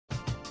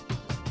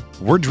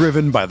We're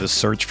driven by the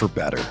search for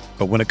better.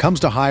 But when it comes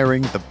to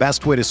hiring, the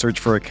best way to search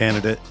for a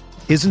candidate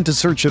isn't to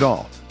search at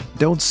all.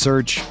 Don't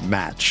search,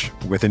 match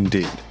with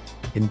Indeed.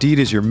 Indeed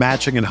is your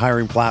matching and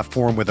hiring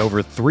platform with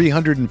over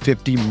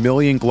 350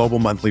 million global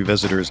monthly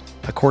visitors,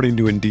 according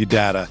to Indeed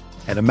data,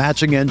 and a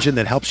matching engine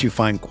that helps you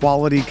find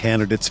quality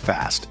candidates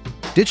fast.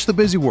 Ditch the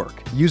busy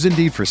work. Use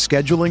Indeed for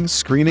scheduling,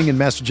 screening, and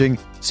messaging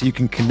so you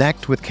can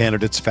connect with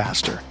candidates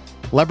faster.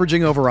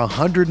 Leveraging over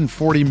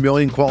 140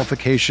 million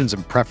qualifications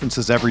and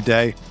preferences every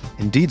day,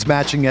 Indeed's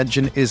matching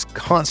engine is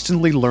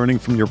constantly learning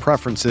from your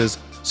preferences,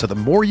 so the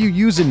more you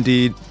use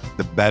Indeed,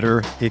 the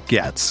better it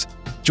gets.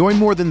 Join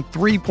more than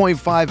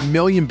 3.5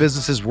 million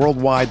businesses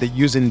worldwide that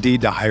use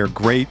Indeed to hire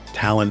great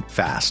talent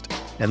fast.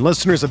 And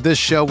listeners of this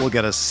show will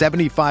get a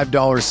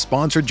 $75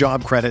 sponsored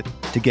job credit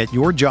to get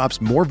your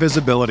jobs more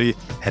visibility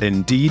at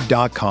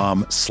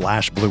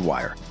Indeed.com/Blue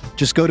Wire.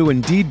 Just go to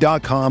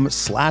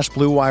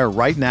Indeed.com/Blue Wire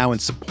right now and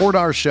support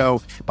our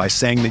show by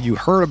saying that you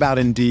heard about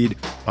Indeed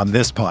on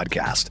this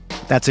podcast.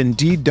 That's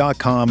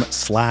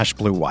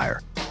Indeed.com/Blue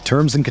Wire.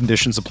 Terms and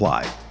conditions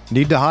apply.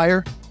 Need to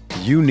hire?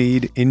 You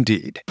need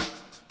Indeed.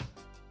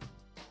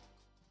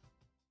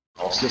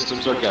 All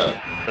systems are go.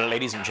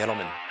 Ladies and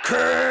gentlemen,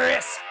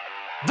 Chris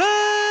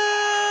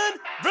Van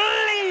Vliet!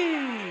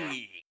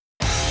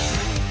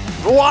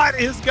 What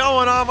is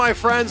going on, my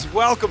friends?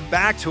 Welcome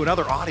back to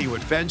another audio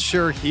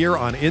adventure here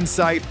on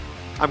Insight.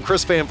 I'm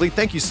Chris Van Vliet.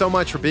 Thank you so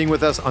much for being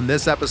with us on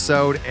this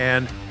episode,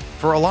 and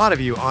for a lot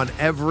of you on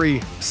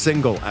every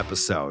single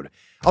episode.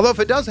 Although if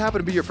it does happen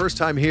to be your first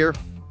time here,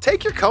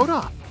 take your coat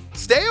off.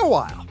 Stay a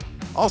while.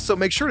 Also,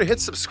 make sure to hit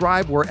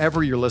subscribe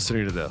wherever you're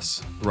listening to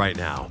this right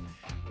now.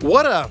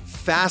 What a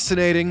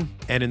fascinating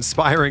and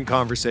inspiring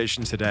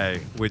conversation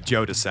today with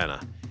Joe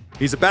DeSena.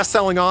 He's a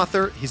best-selling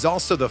author. He's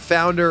also the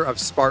founder of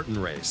Spartan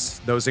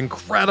Race, those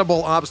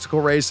incredible obstacle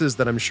races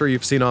that I'm sure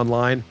you've seen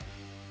online.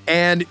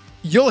 And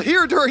you'll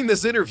hear during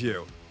this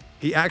interview,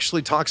 he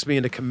actually talks me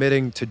into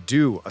committing to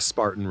do a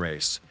Spartan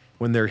race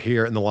when they're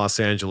here in the Los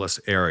Angeles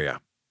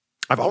area.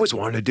 I've always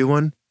wanted to do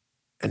one,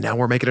 and now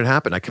we're making it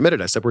happen. I committed.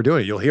 I said, we're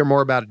doing it. You'll hear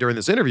more about it during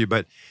this interview,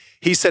 but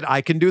he said,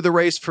 I can do the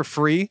race for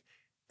free,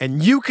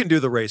 and you can do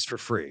the race for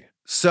free.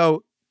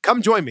 So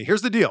come join me.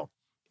 Here's the deal.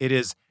 It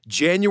is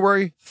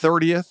January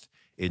 30th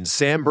in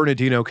San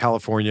Bernardino,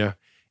 California.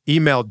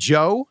 Email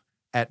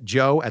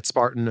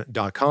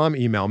joe@spartan.com.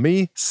 Email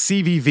me,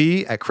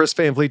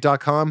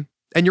 cvv@chrisvanvliet.com,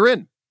 and you're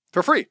in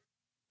for free.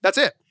 That's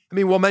it. I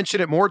mean, we'll mention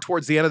it more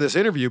towards the end of this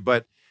interview,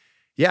 but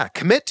yeah,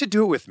 commit to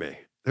do it with me.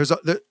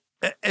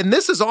 And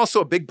this is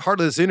also a big part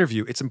of this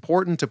interview. It's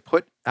important to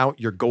put out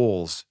your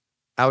goals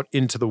out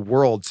into the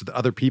world so that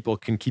other people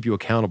can keep you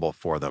accountable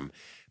for them.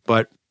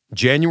 But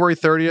January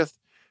 30th,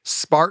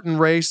 Spartan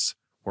Race,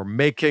 we're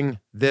making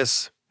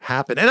this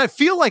happen. And I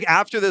feel like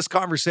after this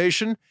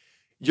conversation,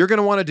 you're going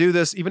to want to do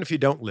this even if you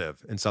don't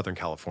live in Southern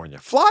California.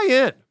 Fly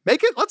in.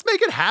 Let's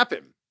make it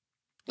happen.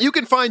 You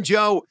can find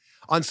Joe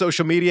on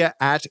social media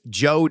at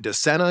Joe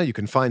DeSena. You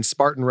can find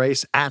Spartan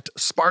Race at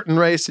Spartan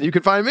Race. And you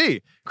can find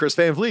me, Chris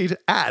Van Vliet,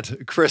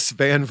 at Chris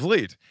Van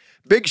Vliet.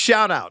 Big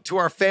shout out to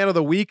our fan of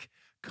the week,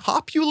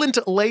 Copulent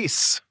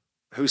Lace,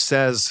 who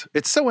says,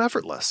 it's so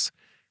effortless.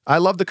 I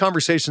love the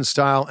conversation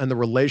style and the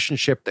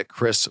relationship that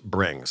Chris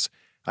brings.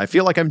 I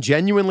feel like I'm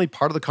genuinely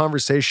part of the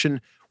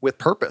conversation with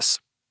purpose.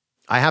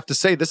 I have to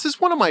say, this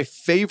is one of my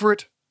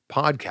favorite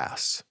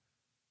podcasts.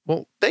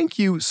 Well, thank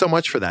you so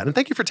much for that. And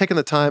thank you for taking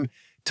the time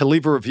to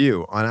leave a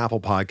review on Apple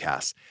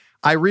Podcasts.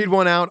 I read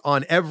one out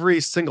on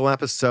every single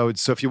episode.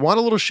 So if you want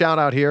a little shout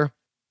out here,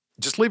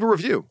 just leave a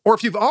review. Or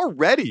if you've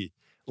already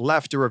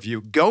left a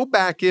review, go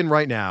back in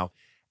right now,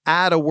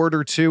 add a word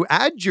or two,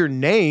 add your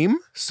name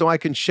so I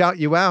can shout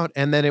you out,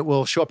 and then it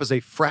will show up as a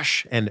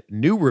fresh and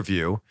new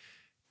review,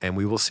 and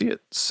we will see it.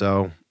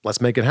 So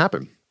let's make it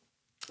happen.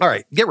 All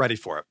right, get ready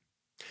for it.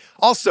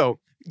 Also,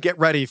 get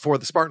ready for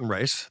the Spartan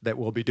Race that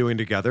we'll be doing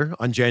together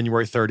on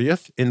January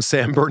 30th in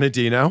San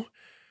Bernardino.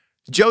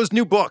 Joe's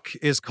new book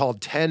is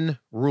called 10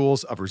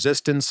 Rules of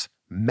Resistance,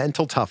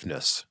 Mental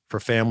Toughness for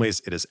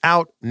Families. It is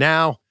out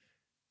now.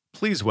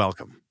 Please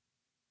welcome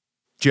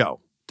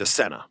Joe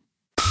DeSena.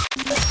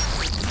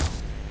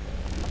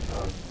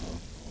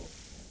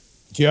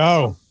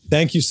 Joe,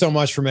 thank you so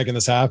much for making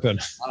this happen.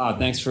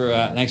 Thanks for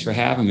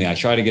having me. I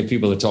try to get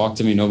people to talk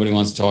to me. Nobody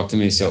wants to talk to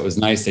me, so it was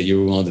nice that you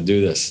were willing to do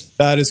this.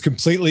 That is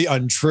completely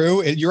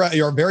untrue. You're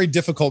a very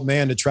difficult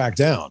man to track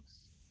down.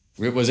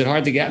 Was it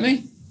hard to get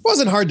me? It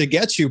wasn't hard to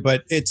get you,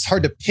 but it's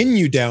hard to pin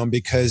you down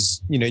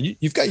because,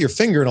 you've got your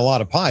finger in a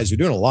lot of pies. You're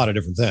doing a lot of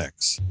different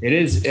things. It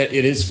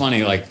is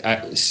funny.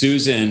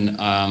 Susan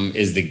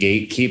is the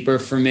gatekeeper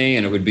for me,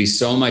 and it would be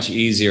so much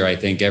easier, I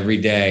think, every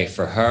day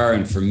for her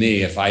and for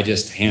me if I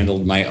just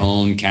handled my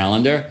own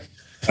calendar.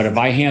 But if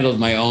I handled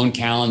my own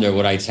calendar,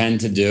 what I tend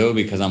to do,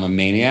 because I'm a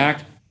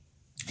maniac,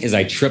 is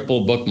I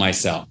triple book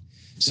myself.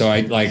 So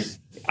I've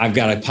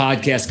got a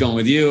podcast going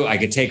with you. I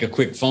could take a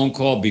quick phone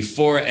call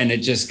before, and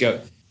it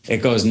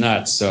goes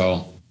nuts.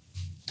 So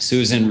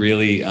Susan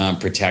really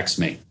protects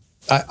me.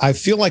 I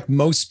feel like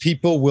most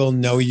people will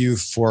know you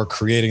for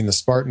creating the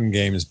Spartan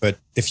games, but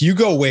if you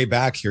go way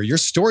back here, your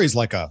story's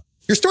like a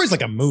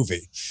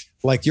movie.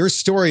 Like your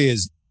story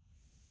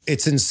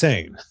it's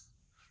insane.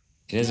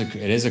 It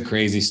is a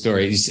crazy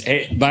story.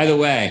 Hey, by the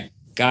way,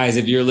 guys,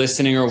 if you're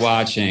listening or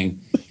watching,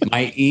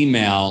 my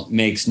email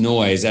makes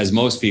noise, as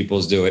most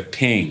people's do. It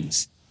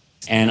pings.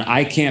 And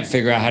I can't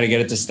figure out how to get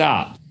it to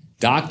stop.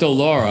 Dr.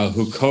 Laura,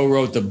 who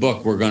co-wrote the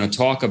book we're going to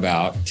talk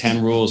about,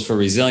 10 Rules for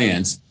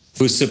Resilience,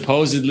 who's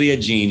supposedly a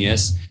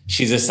genius.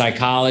 She's a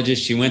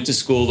psychologist. She went to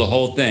school, the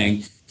whole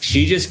thing.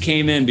 She just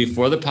came in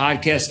before the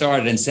podcast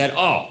started and said,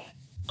 oh,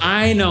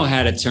 I know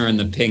how to turn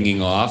the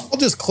pinging off. I'll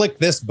just click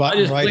this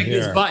button right here.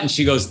 This button.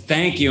 She goes,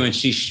 thank you. And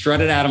she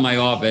strutted out of my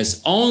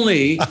office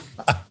only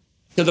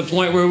to the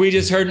point where we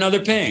just heard another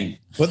ping.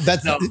 Well,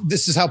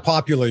 this is how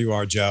popular you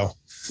are, Joe.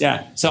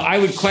 Yeah. So I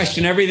would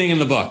question everything in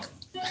the book.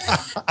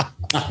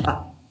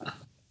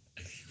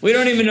 We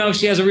don't even know if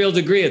she has a real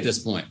degree at this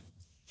point.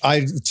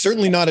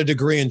 Certainly not a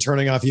degree in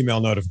turning off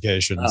email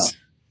notifications. Oh.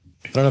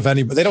 I don't know if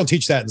anybody, they don't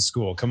teach that in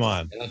school. Come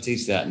on. They don't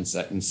teach that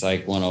in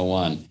Psych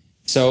 101.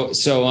 So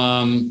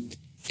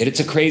it's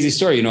a crazy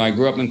story. You know, I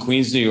grew up in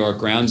Queens, New York,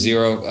 ground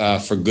zero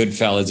for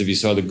Goodfellas. If you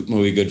saw the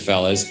movie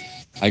Goodfellas,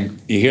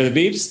 you hear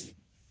the beeps?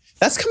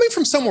 That's coming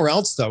from somewhere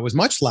else, though. It was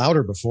much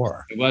louder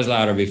before. It was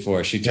louder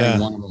before. She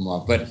turned one of them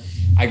off. But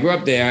I grew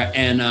up there,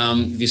 and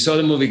if you saw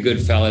the movie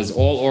Goodfellas,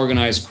 all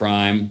organized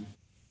crime.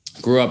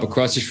 Grew up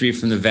across the street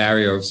from the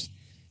Varrios,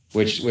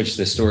 which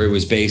the story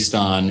was based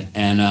on,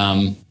 and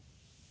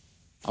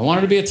I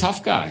wanted to be a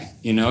tough guy.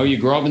 You know, you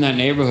grow up in that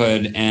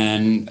neighborhood,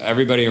 and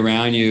everybody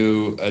around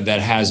you that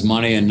has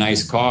money and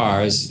nice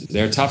cars,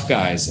 they're tough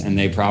guys, and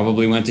they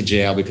probably went to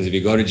jail, because if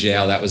you go to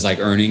jail, that was like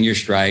earning your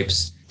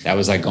stripes. That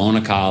was like going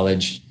to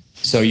college.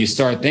 So you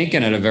start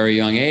thinking at a very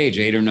young age,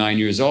 8 or 9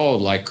 years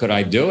old, like, could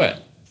I do it?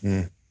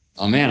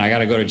 Oh man, I got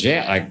to go to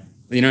jail. Like,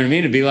 you know what I mean?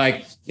 It'd be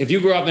like if you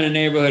grew up in a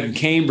neighborhood in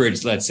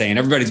Cambridge, let's say, and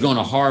everybody's going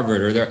to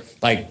Harvard, or they're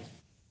like,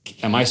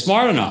 am I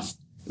smart enough?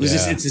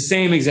 It's the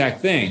same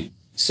exact thing.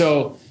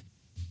 So,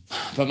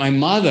 but my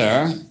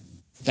mother,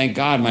 thank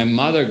God, my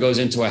mother goes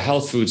into a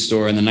health food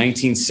store in the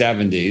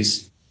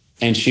 1970s,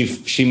 and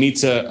she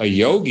meets a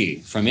yogi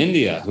from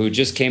India who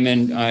just came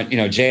in,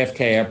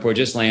 JFK airport,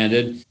 just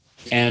landed.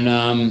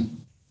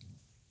 And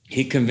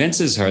he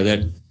convinces her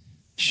that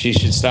she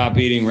should stop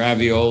eating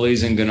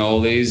raviolis and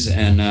cannolis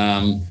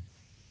and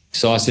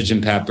sausage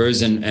and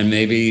peppers and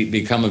maybe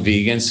become a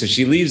vegan. So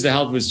she leaves the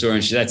health food store,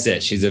 and that's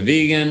it. She's a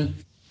vegan.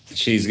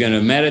 She's going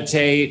to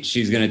meditate.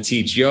 She's going to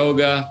teach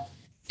yoga.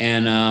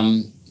 And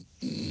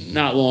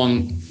not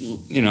long,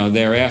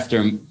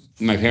 thereafter,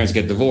 my parents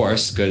get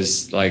divorced,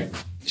 because like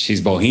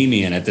she's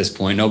bohemian at this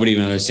point. Nobody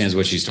even understands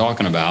what she's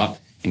talking about,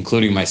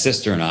 including my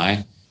sister and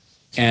I.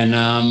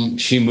 And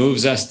she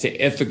moves us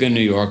to Ithaca,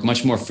 New York,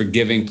 much more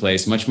forgiving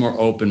place, much more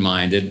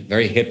open-minded,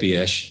 very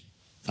hippie-ish.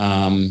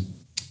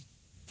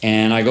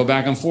 And I go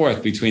back and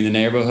forth between the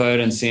neighborhood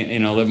and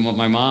living with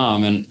my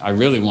mom. And I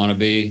really want to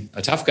be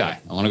a tough guy.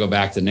 I want to go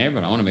back to the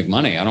neighborhood. I want to make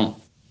money. I don't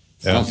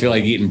feel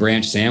like eating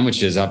branch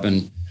sandwiches up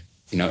in,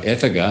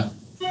 Ithaca.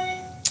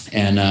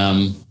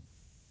 And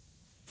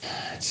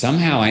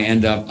somehow I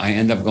end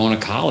up going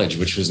to college,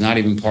 which was not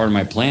even part of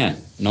my plan.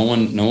 No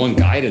one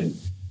guided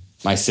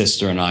my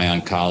sister and I on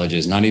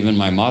colleges, not even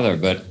my mother.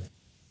 But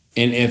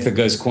in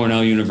Ithaca's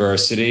Cornell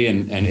University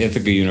and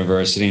Ithaca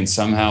University, and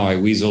somehow I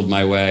weaseled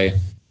my way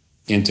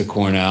into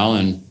Cornell.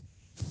 And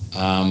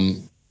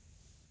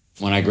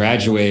when I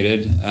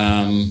graduated,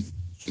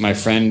 my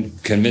friend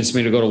convinced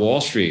me to go to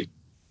Wall Street.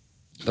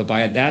 But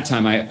by that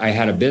time, I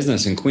had a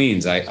business in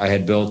Queens. I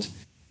had built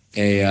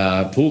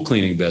a pool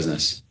cleaning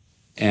business.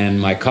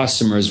 And my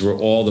customers were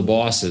all the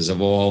bosses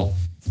of all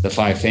the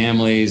 5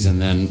 families,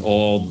 and then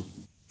all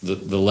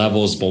the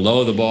levels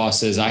below the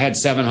bosses. I had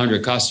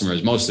 700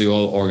 customers, mostly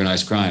all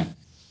organized crime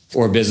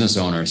or business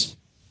owners.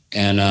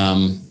 And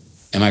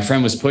my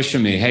friend was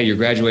pushing me, hey, you're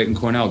graduating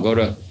Cornell, go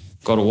to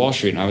Wall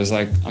Street. And I was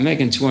like, I'm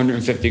making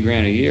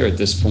 $250,000 a year at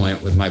this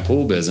point with my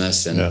pool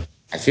business. And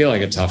I feel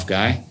like a tough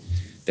guy.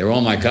 They're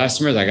all my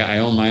customers. I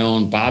own my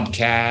own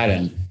Bobcat,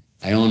 and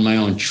I own my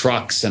own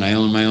trucks, and I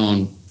own my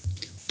own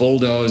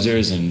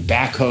bulldozers and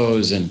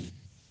backhoes. And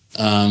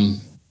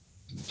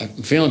I'm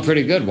feeling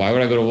pretty good. Why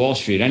would I go to Wall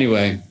Street?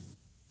 Anyway,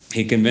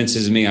 he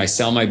convinces me. I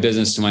sell my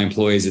business to my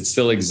employees. It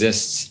still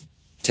exists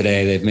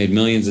today. They've made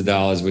millions of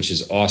dollars, which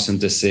is awesome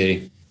to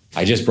see.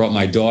 I just brought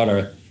my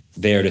daughter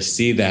there to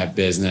see that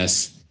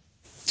business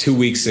 2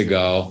 weeks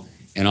ago.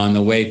 And on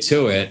the way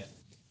to it,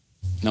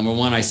 number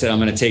one, I said, I'm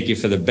going to take you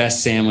for the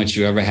best sandwich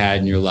you ever had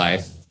in your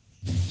life.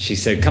 She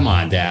said, come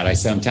on, Dad. I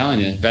said, I'm telling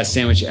you, best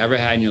sandwich you ever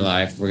had in your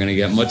life. We're going to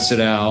get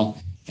mozzarella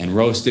and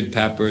roasted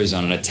peppers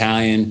on an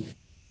Italian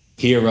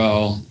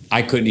hero.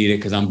 I couldn't eat it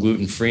because I'm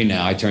gluten-free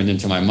now. I turned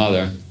into my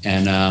mother.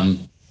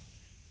 And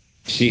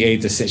she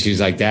ate she was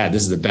like, Dad,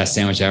 this is the best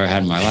sandwich I ever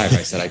had in my life.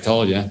 I said, I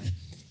told you.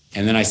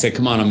 And then I said,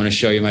 come on, I'm going to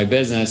show you my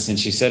business. And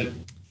she said,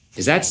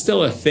 is that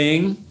still a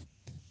thing?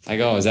 I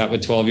go, is that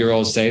what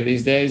 12-year-olds say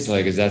these days?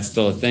 Like, is that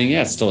still a thing?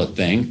 Yeah, it's still a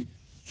thing.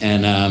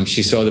 And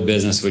she saw the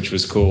business, which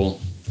was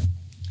cool.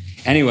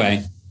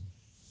 Anyway,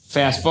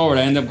 fast forward,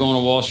 I ended up going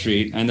to Wall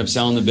Street. I ended up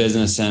selling the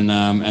business and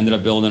ended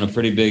up building a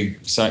pretty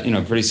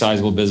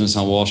sizable business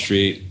on Wall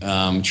Street,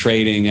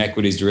 trading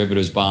equities,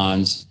 derivatives,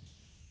 bonds.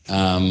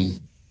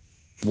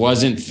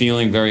 Wasn't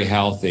feeling very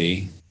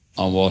healthy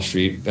on Wall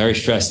Street, very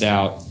stressed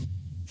out.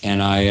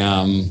 And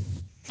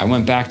I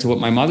went back to what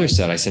my mother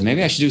said. I said,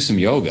 maybe I should do some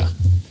yoga.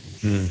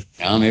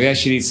 Maybe I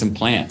should eat some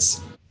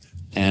plants.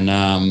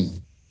 And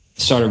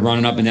started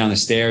running up and down the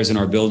stairs in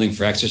our building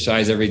for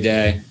exercise every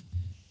day.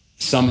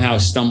 Somehow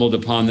stumbled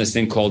upon this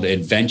thing called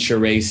adventure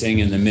racing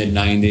in the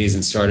mid-90s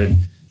and started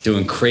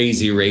doing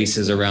crazy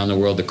races around the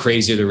world. The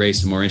crazier the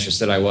race, the more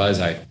interested I was.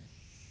 I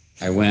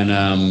went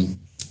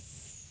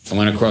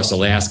across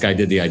Alaska. I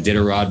did the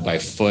Iditarod by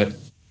foot.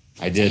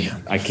 I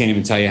can't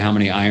even tell you how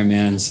many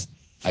Ironmans.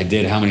 I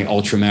did how many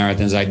ultra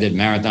marathons. I did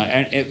marathon.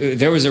 And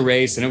there was a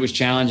race and it was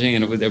challenging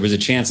and there was a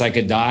chance I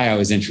could die. I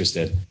was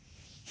interested.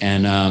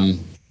 And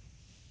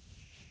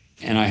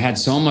I had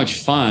so much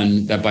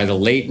fun that by the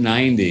late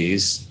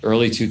 90s,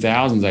 early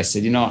 2000s, I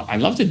said,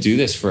 I'd love to do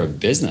this for a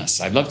business.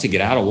 I'd love to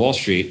get out of Wall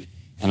Street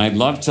and I'd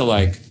love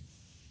to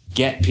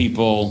get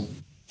people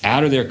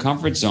out of their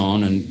comfort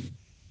zone and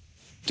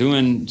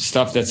doing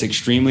stuff that's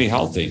extremely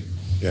healthy.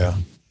 Yeah.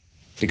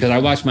 Because I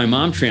watched my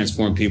mom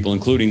transform people,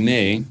 including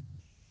me.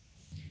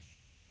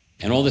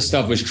 And all this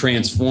stuff was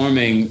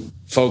transforming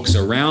folks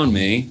around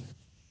me.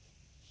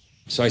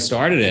 So I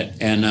started it.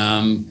 And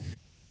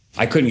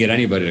I couldn't get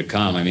anybody to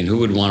come. I mean, who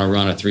would want to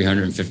run a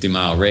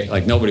 350-mile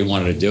race? Nobody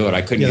wanted to do it.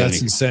 I couldn't get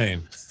that's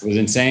insane. It was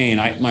insane.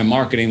 My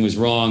marketing was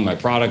wrong. My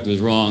product was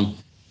wrong.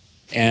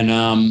 And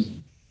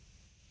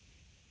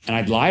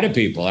I'd lie to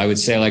people. I would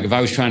say, if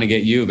I was trying to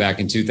get you back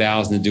in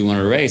 2000 to do one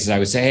of the races, I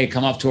would say, hey,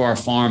 come up to our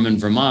farm in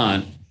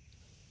Vermont.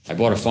 I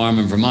bought a farm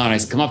in Vermont. I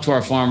said, come up to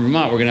our farm in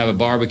Vermont. We're going to have a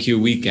barbecue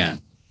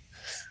weekend.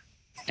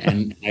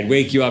 And I'd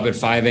wake you up at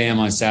 5 a.m.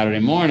 on Saturday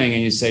morning,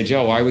 and you'd say,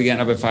 Joe, why are we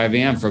getting up at 5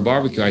 a.m. for a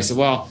barbecue? I said,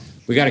 well,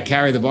 we got to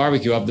carry the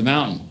barbecue up the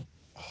mountain.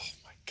 Oh,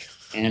 my God.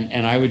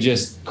 And I would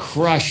just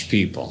crush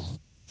people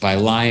by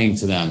lying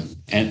to them.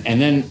 And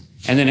then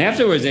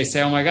afterwards, they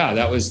say, oh, my God,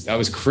 that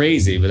was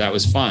crazy, but that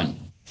was fun.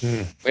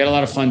 We had a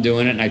lot of fun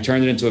doing it, and I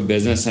turned it into a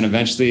business, and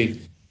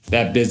eventually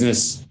that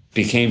business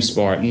became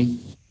Spartan.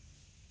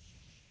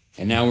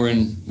 And now we're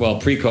in,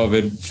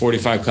 pre-COVID,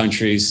 45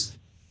 countries,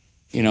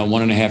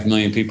 1.5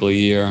 million people a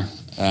year,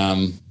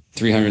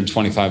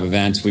 325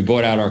 events. We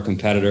bought out our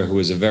competitor, who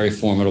was a very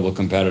formidable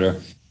competitor,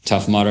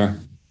 Tough Mudder.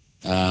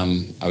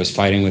 I was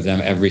fighting with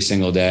them every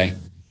single day.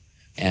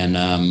 And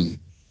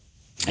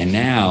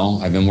now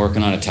I've been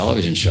working on a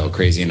television show,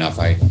 crazy enough.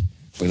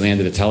 We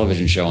landed a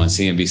television show on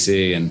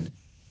CNBC, and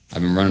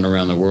I've been running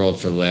around the world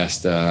for the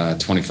last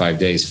 25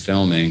 days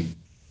filming,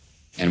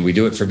 and we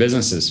do it for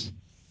businesses.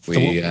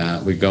 We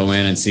go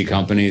in and see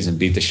companies and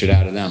beat the shit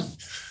out of them.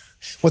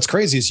 What's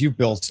crazy is you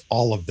built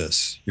all of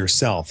this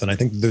yourself. And I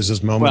think there's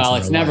those moments. Well,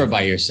 it's never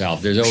by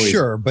yourself. There's always.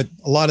 Sure. But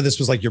a lot of this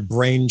was your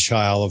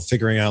brainchild of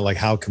figuring out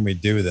how can we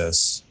do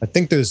this? I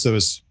think there's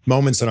those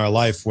moments in our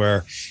life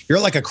where you're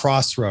at a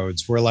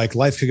crossroads where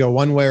life could go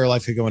one way or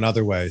life could go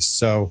another way.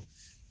 So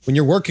when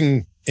you're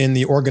working in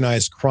the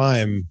organized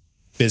crime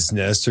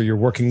business or you're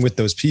working with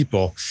those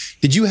people,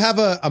 did you have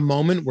a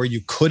moment where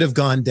you could have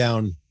gone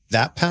down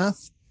that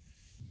path?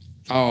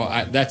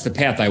 Oh, that's the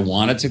path I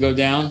wanted to go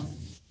down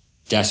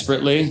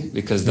desperately,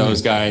 because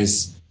those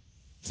guys,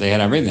 they had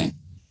everything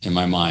in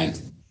my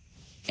mind.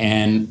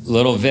 And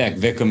little Vic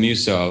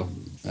Amuso,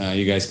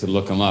 you guys could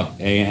look him up,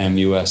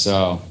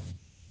 AMUSO.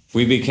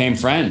 We became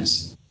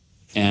friends.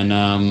 And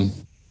I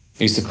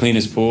used to clean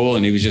his pool,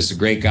 and he was just a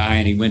great guy,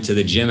 and he went to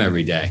the gym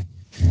every day.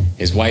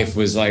 His wife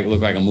was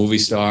looked like a movie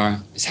star.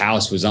 His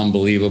house was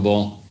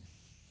unbelievable.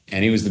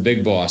 And he was the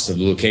big boss of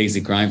the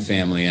Lucchese crime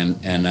family.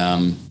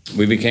 And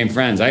we became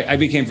friends. I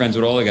became friends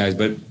with all the guys,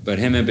 but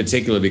him in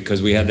particular,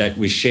 because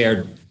we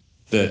shared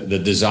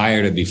the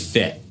desire to be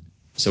fit.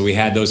 So we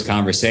had those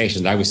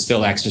conversations. I was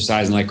still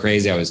exercising like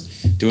crazy. I was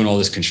doing all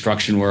this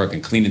construction work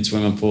and cleaning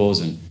swimming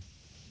pools.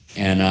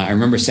 And I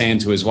remember saying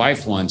to his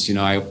wife once,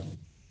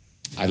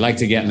 I'd like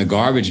to get in the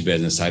garbage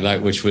business.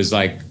 Which was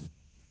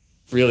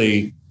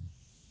really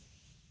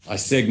a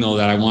signal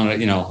that I wanted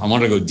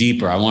to go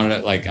deeper.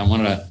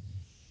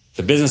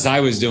 The business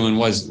I was doing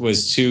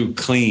was too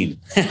clean.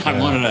 I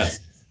wanted to,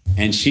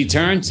 and she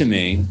turned to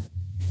me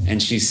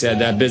and she said,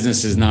 that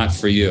business is not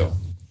for you.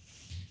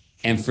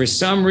 And for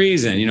some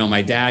reason,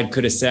 my dad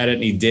could have said it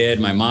and he did.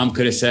 My mom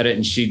could have said it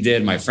and she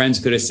did. My friends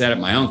could have said it,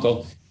 my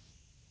uncle.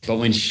 But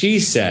when she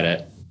said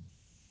it,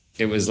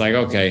 it was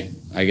okay,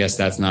 I guess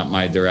that's not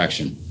my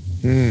direction.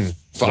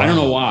 So I don't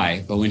know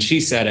why, but when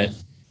she said it,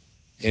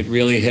 it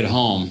really hit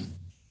home.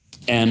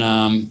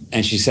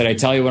 And she said, I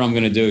tell you what I'm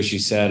going to do. She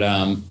said,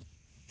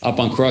 up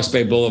on Cross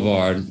Bay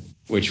Boulevard,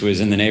 which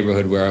was in the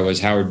neighborhood where I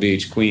was, Howard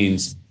Beach,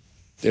 Queens,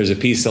 there's a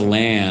piece of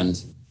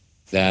land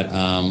that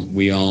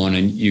we own,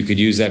 and you could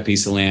use that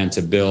piece of land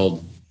to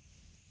build,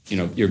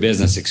 your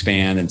business,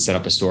 expand and set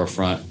up a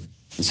storefront.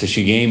 And so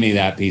she gave me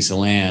that piece of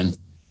land,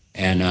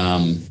 and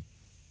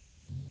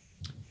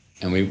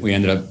And we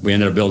ended up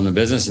building a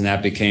business, and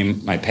that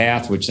became my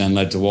path, which then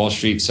led to Wall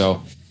Street.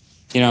 So,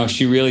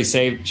 she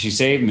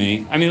saved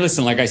me. I mean,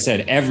 listen, like I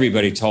said,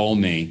 everybody told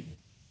me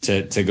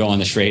to go on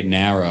the straight and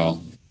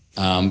narrow.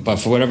 But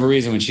for whatever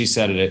reason, when she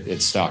said it,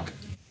 it stuck.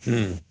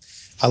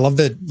 I love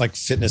that like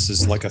fitness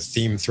is like a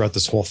theme throughout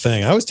this whole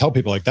thing. I always tell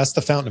people like that's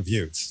the fountain of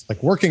youth.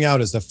 Like working out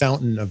is the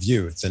fountain of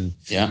youth. And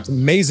it's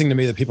amazing to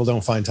me that people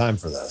don't find time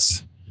for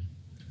this.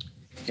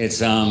 It's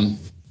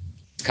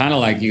kind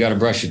of like you got to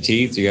brush your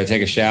teeth, you got to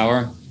take a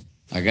shower.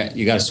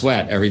 You got to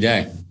sweat every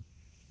day.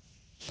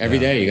 Every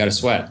day you got to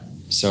sweat.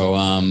 So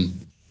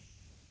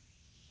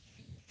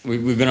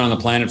we've been on the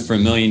planet for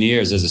 1 million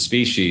years as a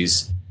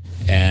species,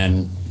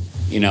 and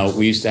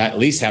we used to at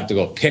least have to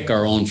go pick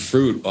our own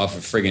fruit off a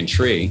friggin'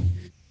 tree,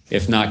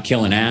 if not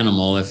kill an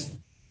animal,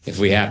 if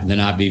we happen to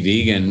not be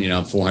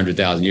vegan,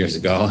 400,000 years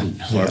ago,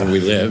 and wherever we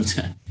lived.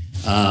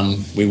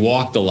 We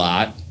walked a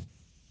lot.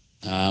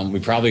 We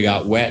probably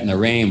got wet in the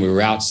rain. We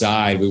were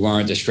outside. We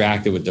weren't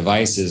distracted with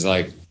devices.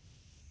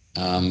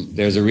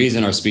 There's a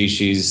reason our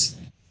species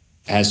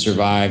has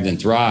survived and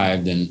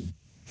thrived, and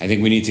I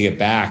think we need to get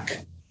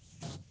back.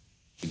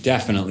 We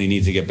definitely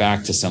need to get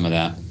back to some of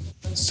that.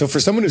 So for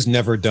someone who's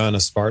never done a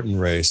Spartan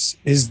race,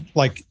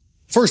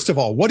 first of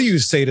all, what do you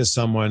say to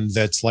someone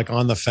that's like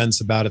on the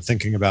fence about it,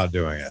 thinking about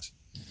doing it?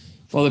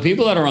 Well, the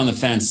people that are on the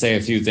fence say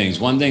a few things.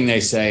 One thing they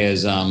say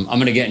is, I'm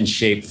going to get in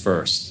shape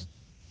first.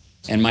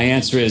 And my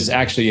answer is,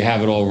 actually, you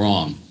have it all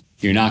wrong.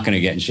 You're not going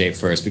to get in shape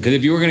first, because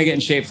if you were going to get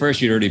in shape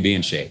first, you'd already be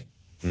in shape.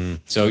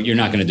 So you're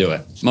not going to do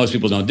it. Most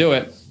people don't do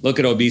it. Look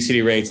at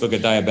obesity rates, look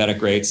at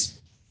diabetic rates.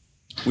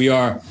 We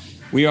are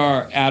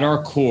at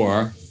our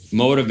core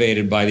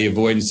motivated by the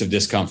avoidance of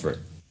discomfort.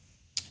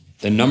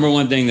 The number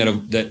one thing that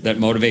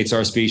motivates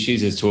our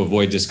species is to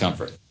avoid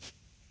discomfort.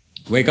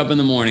 Wake up in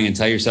the morning and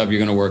tell yourself you're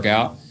going to work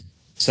out.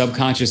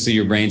 Subconsciously,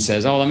 your brain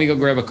says, let me go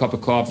grab a cup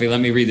of coffee. Let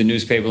me read the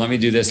newspaper. Let me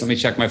do this. Let me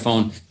check my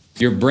phone.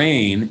 Your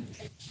brain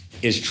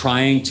is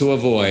trying to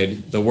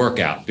avoid the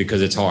workout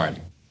because it's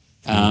hard.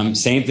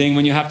 Same thing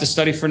when you have to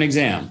study for an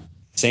exam.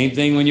 Same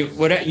thing when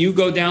you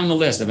go down the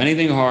list of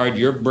anything hard,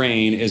 your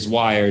brain is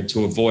wired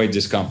to avoid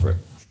discomfort.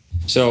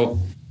 So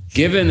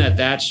given that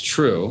that's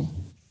true,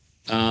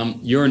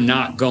 you're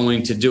not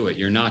going to do it.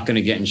 You're not going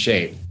to get in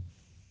shape.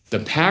 The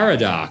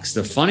paradox,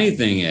 the funny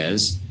thing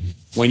is,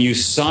 when you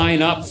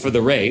sign up for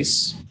the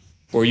race,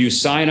 or you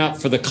sign up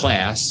for the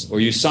class, or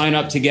you sign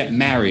up to get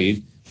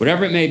married,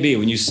 whatever it may be,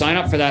 when you sign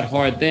up for that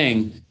hard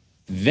thing,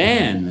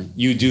 then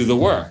you do the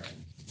work,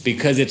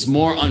 because it's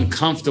more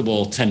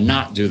uncomfortable to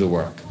not do the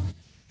work.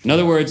 In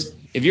other words,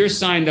 if you're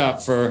signed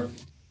up for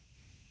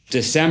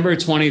December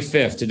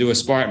 25th to do a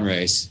Spartan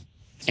race,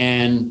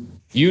 and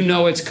you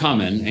know it's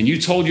coming, and you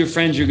told your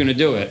friends you're going to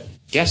do it,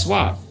 guess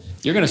what?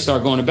 You're going to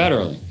start going to bed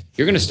early.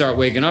 You're going to start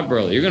waking up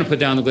early. You're going to put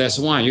down the glass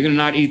of wine. You're going to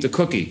not eat the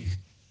cookie.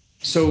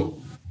 So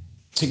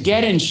to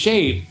get in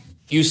shape,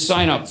 you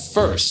sign up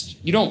first.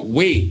 You don't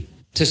wait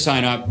to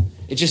sign up.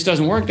 It just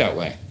doesn't work that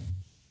way.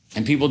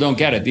 And people don't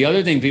get it. The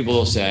other thing people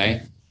will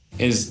say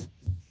is,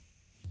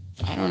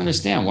 I don't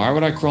understand. Why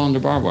would I crawl into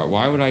barbed wire?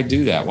 Why would I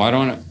do that? Why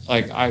don't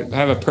I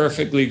have a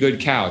perfectly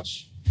good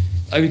couch?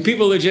 I mean,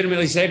 people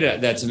legitimately say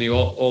that to me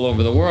all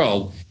over the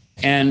world.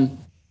 And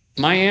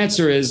my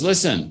answer is,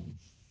 listen,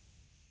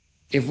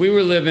 if we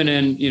were living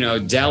in,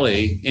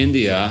 Delhi,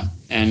 India,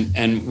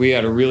 and we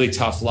had a really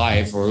tough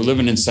life, or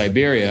living in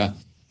Siberia,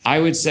 I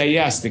would say,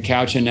 yes, the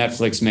couch and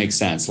Netflix makes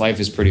sense. Life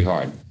is pretty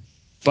hard.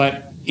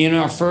 But in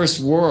our first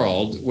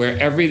world, where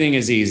everything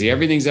is easy,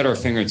 everything's at our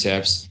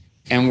fingertips,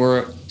 and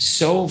we're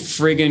so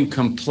friggin'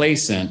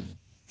 complacent,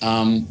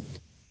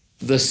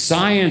 the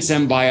science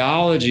and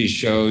biology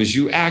shows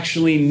you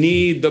actually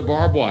need the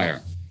barbed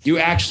wire. You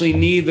actually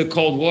need the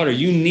cold water.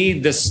 You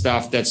need this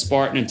stuff that's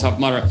Spartan and Tough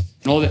Mudder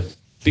and all that,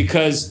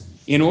 because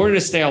in order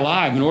to stay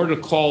alive, in order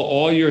to call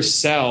all your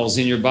cells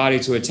in your body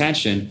to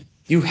attention,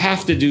 you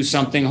have to do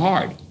something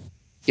hard.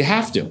 You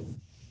have to.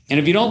 And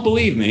if you don't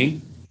believe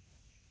me,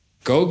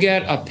 go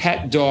get a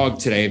pet dog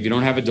today, if you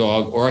don't have a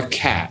dog, or a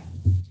cat,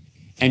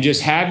 and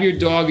just have your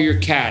dog or your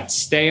cat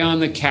stay on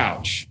the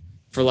couch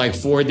for like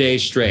 4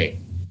 days straight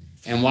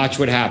and watch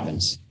what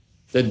happens.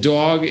 The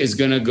dog is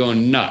going to go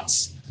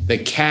nuts. The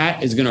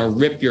cat is going to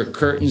rip your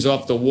curtains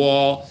off the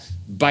wall,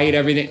 bite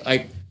everything.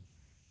 Like,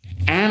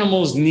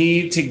 animals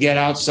need to get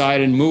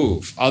outside and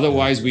move.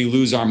 Otherwise, we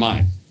lose our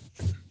mind.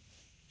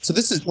 So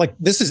this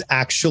is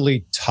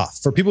actually tough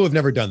for people who've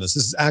never done this.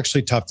 This is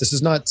actually tough. This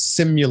is not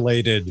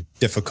simulated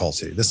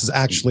difficulty. This is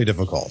actually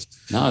difficult.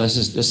 No, this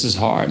is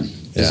hard.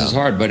 This is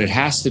hard, but it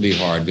has to be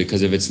hard,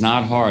 because if it's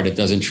not hard, it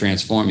doesn't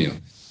transform you.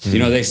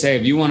 They say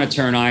if you want to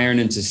turn iron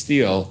into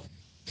steel,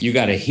 you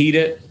got to heat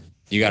it,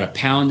 you got to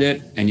pound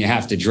it, and you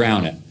have to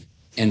drown it.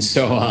 And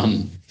so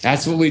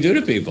that's what we do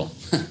to people.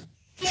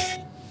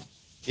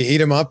 You heat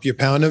them up, you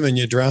pound them, and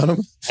you drown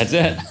them. That's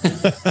it.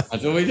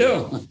 That's what we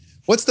do.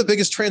 What's the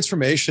biggest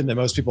transformation that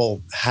most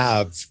people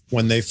have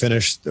when they go through that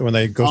finish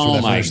line?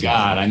 Oh my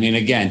God. I mean,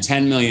 again,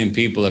 10 million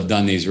people have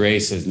done these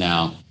races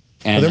now.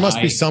 And there must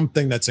be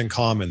something that's in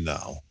common,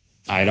 though.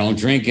 I don't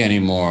drink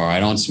anymore. I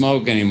don't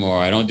smoke anymore.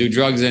 I don't do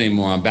drugs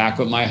anymore. I'm back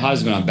with my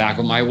husband. I'm back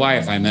with my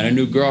wife. I met a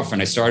new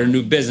girlfriend. I started a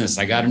new business.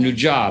 I got a new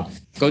job.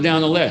 Go down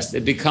the list.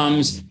 It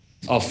becomes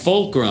a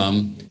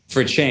fulcrum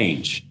for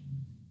change.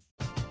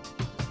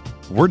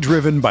 We're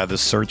driven by the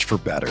search for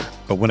better.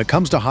 But when it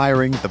comes to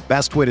hiring, the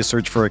best way to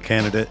search for a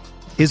candidate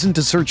isn't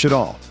to search at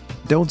all.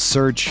 Don't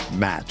search,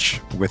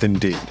 match with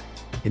Indeed.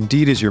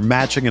 Indeed is your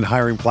matching and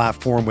hiring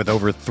platform with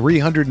over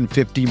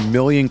 350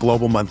 million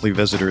global monthly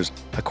visitors,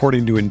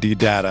 according to Indeed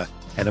data,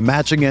 and a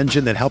matching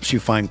engine that helps you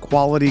find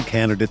quality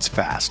candidates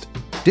fast.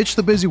 Ditch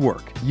the busy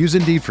work. Use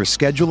Indeed for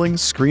scheduling,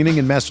 screening,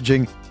 and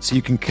messaging so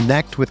you can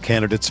connect with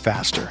candidates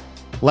faster.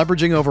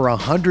 Leveraging over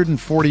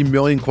 140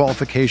 million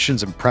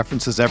qualifications and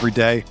preferences every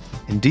day,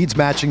 Indeed's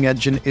matching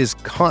engine is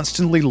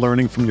constantly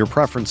learning from your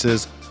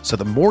preferences, so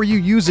the more you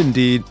use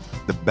Indeed,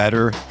 the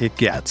better it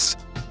gets.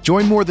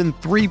 Join more than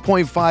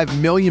 3.5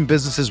 million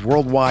businesses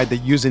worldwide that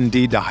use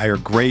Indeed to hire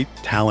great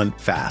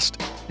talent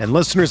fast. And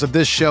listeners of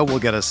this show will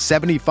get a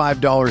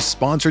 $75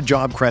 sponsored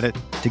job credit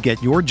to get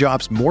your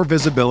jobs more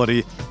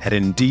visibility at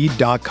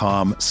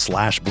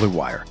Indeed.com/Blue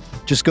Wire.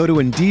 Just go to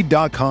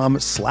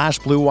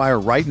Indeed.com/Blue Wire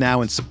right now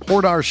and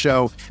support our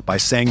show by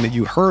saying that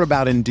you heard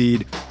about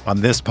Indeed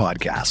on this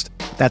podcast.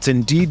 That's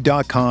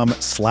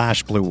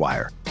Indeed.com/Blue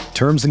Wire.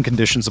 Terms and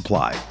conditions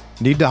apply.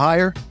 Need to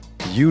hire?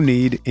 You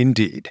need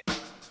Indeed.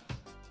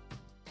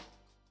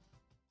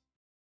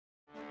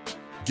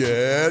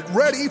 Get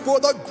ready for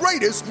the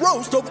greatest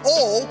roast of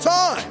all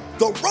time,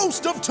 the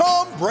Roast of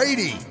Tom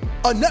Brady,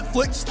 a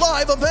Netflix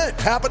live event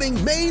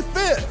happening May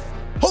 5th.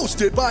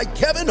 Hosted by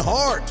Kevin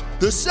Hart,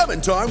 the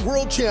 7-time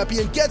world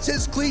champion gets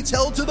his cleats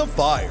held to the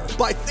fire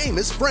by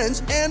famous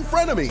friends and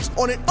frenemies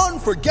on an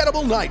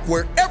unforgettable night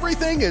where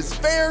everything is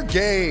fair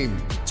game.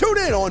 Tune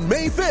in on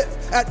May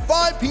 5th at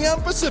 5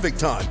 p.m. Pacific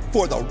time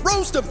for the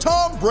Roast of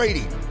Tom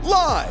Brady,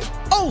 live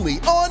only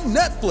on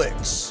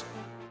Netflix.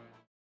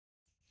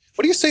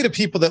 What do you say to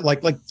people that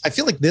like I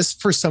feel like this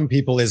for some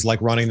people is like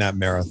running that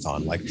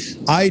marathon. Like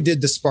I did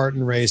the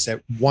Spartan race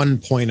at one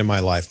point in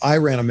my life. I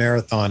ran a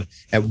marathon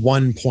at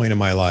one point in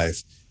my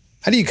life.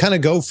 How do you kind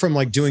of go from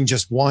like doing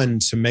just one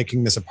to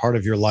making this a part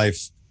of your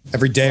life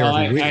every day or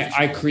every week?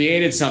 I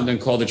created something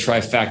called the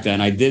trifecta,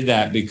 and I did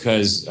that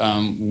because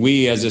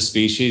we as a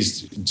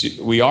species,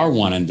 we are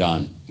one and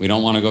done. We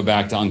don't want to go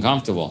back to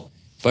uncomfortable.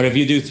 But if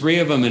you do 3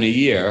 of them in a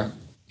year,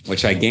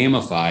 which I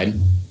gamified,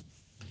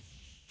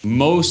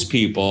 most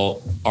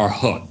people are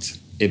hooked.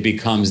 It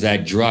becomes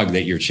that drug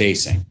that you're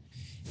chasing.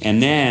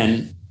 And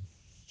then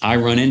I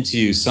run into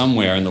you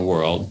somewhere in the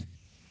world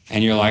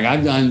and you're like,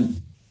 I've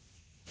done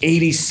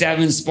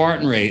 87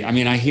 Spartan race. I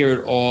mean, I hear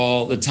it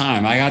all the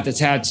time. I got the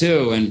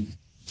tattoo. And,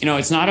 you know,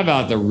 it's not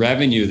about the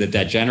revenue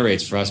that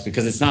generates for us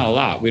because it's not a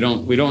lot. We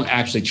don't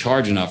actually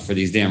charge enough for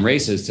these damn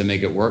races to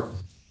make it work,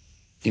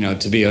 you know,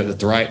 to be a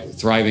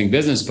thriving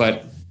business.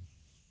 But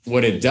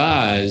what it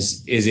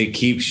does is it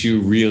keeps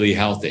you really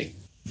healthy.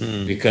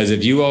 Because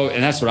if you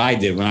and that's what I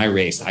did when I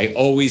raced. I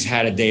always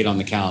had a date on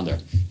the calendar.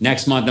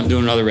 Next month, I'm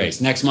doing another race.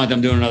 Next month,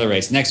 I'm doing another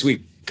race. Next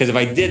week. Because if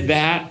I did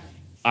that,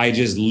 I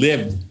just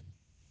lived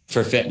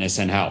for fitness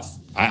and health.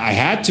 I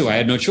had to. I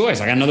had no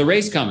choice. I got another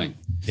race coming.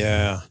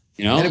 Yeah.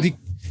 You know? And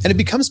it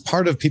becomes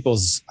part of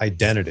people's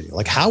identity.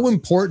 Like how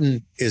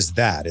important is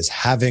that? Is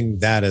having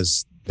that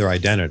as their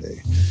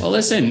identity? Well,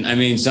 listen, I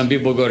mean, some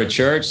people go to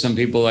church. Some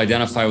people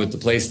identify with the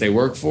place they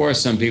work for.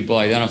 Some people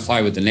identify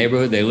with the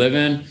neighborhood they live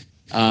in.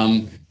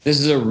 This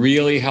is a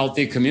really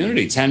healthy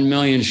community, 10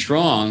 million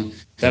strong,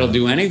 that'll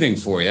do anything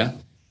for you,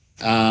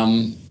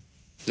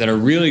 that are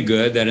really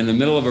good, that in the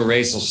middle of a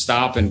race will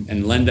stop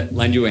and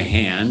lend you a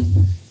hand.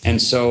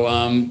 And so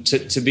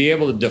to be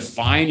able to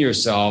define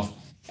yourself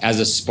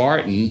as a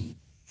Spartan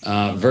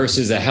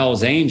versus a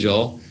Hell's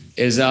Angel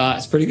is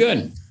it's pretty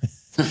good.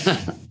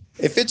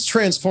 If it's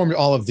transformed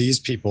all of these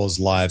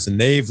people's lives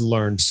and they've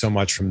learned so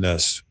much from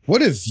this,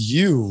 what have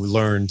you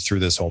learned through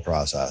this whole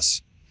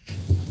process?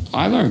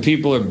 I learned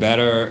people are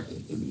better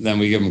than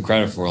we give them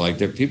credit for. Like,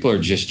 people are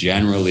just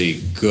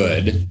generally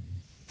good.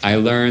 I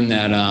learned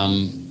that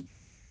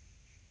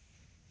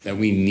that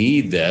we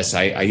need this.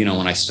 I you know,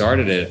 when I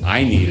started it,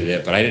 I needed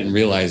it, but I didn't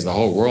realize the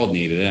whole world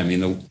needed it. I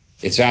mean,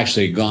 it's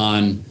actually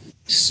gone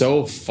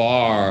so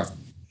far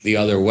the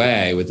other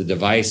way with the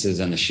devices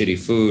and the shitty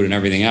food and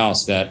everything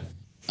else that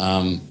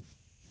the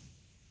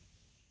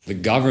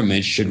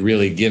government should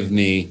really give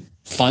me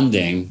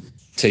funding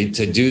to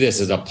do this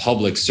as a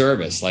public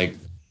service. Like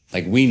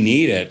we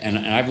need it. And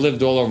I've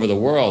lived all over the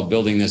world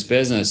building this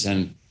business.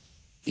 And,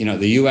 you know,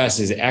 the U.S.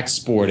 is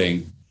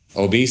exporting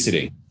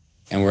obesity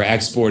and we're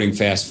exporting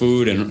fast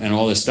food and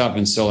all this stuff.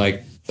 And so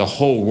like the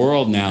whole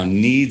world now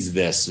needs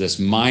this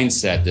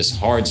mindset, this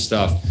hard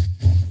stuff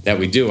that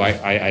we do.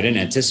 I didn't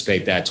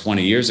anticipate that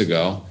 20 years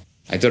ago.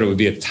 I thought it would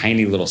be a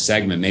tiny little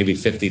segment, maybe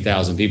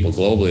 50,000 people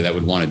globally that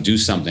would want to do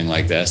something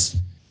like this.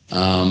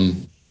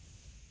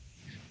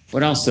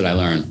 What else did I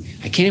learn?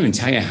 I can't even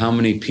tell you how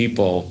many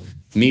people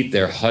meet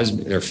their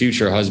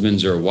future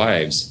husbands or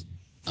wives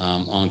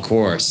on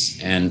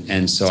course.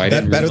 And so I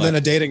didn't better than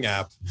a dating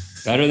app.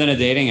 Better than a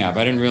dating app.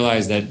 I didn't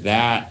realize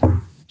that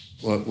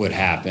what would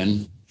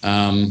happen.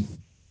 And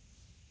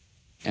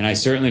I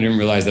certainly didn't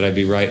realize that I'd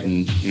be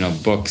writing,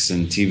 books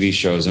and TV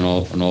shows and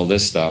all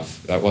this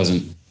stuff. That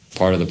wasn't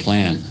part of the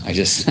plan.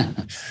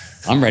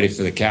 I'm ready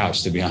for the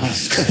couch, to be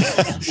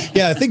honest.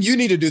 Yeah, I think you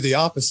need to do the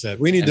opposite.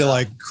 We need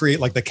to create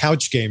the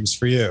couch games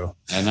for you.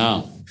 I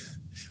know.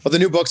 Well, the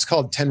new book's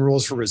called 10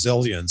 Rules for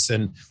Resilience.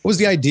 And what was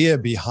the idea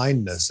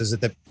behind this? Is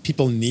it that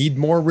people need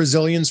more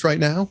resilience right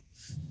now?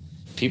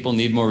 People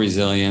need more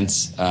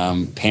resilience.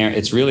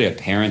 It's really a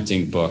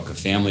parenting book, a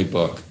family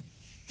book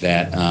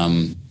that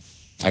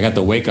I got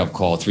the wake-up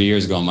call 3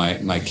 years ago.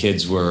 My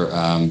kids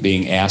were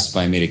being asked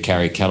by me to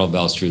carry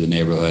kettlebells through the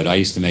neighborhood. I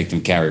used to make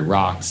them carry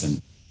rocks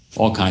and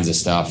all kinds of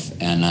stuff,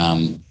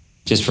 and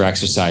just for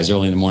exercise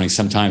early in the morning,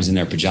 sometimes in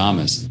their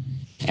pajamas.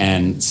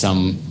 And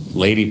some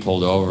lady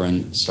pulled over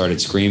and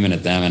started screaming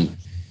at them, and,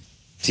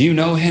 "Do you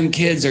know him,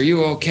 kids? Are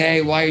you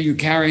okay? Why are you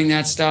carrying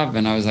that stuff?"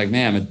 And I was like,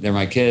 "Ma'am, they're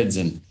my kids."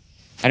 And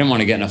I didn't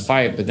want to get in a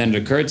fight, but then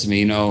it occurred to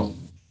me,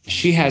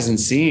 she hasn't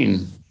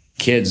seen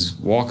kids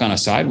walk on a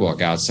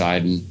sidewalk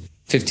outside in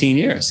 15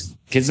 years.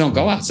 Kids don't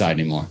go outside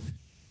anymore,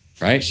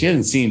 right? She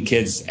hasn't seen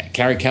kids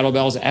carry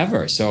kettlebells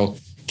ever. So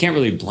can't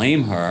really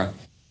blame her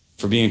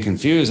for being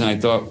confused. And I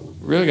thought,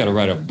 really got to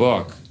write a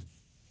book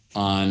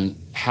on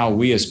how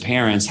we as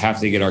parents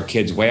have to get our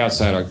kids way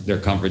outside their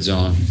comfort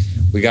zone.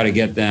 We got to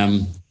get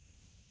them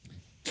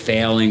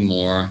failing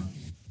more.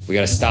 We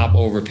got to stop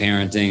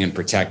over-parenting and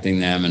protecting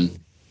them. And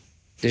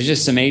there's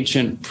just some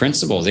ancient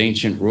principles,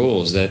 ancient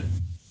rules that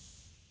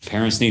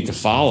parents need to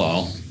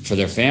follow for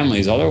their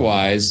families.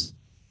 Otherwise,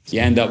 you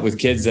end up with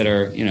kids that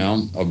are,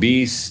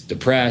 obese,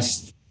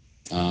 depressed,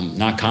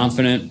 not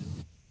confident.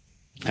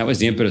 That was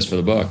the impetus for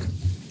the book.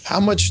 How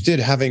much did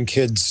having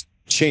kids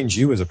change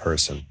you as a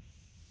person?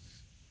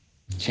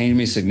 Changed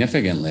me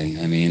significantly.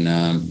 I mean,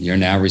 you're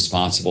now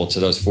responsible to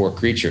those 4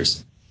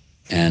 creatures.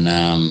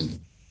 And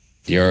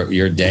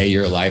your day,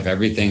 your life,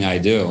 everything I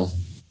do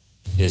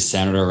is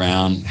centered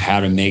around how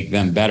to make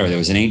them better. There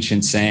was an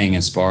ancient saying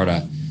in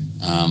Sparta,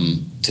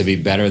 to be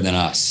better than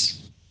us.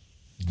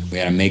 We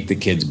got to make the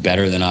kids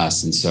better than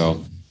us. And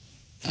so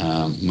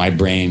my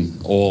brain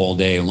all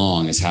day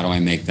long is, how do I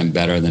make them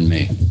better than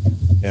me?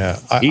 Yeah.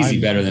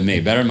 Better than me.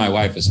 Better than my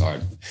wife is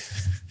hard.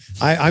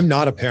 I'm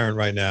not a parent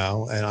right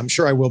now, and I'm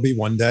sure I will be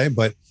one day.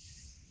 But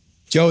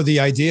Joe, the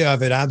idea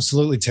of it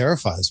absolutely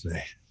terrifies me.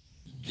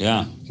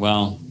 Yeah.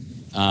 Well,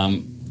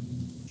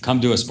 come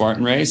do a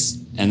Spartan race,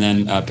 and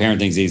then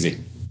parenting's easy.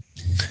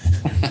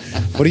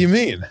 What do you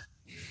mean?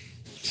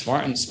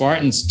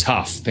 Spartan's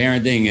tough.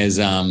 Parenting is,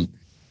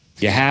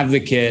 you have the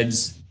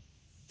kids,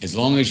 as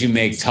long as you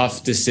make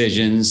tough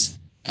decisions,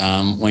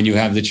 when you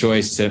have the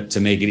choice to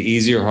make it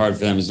easy or hard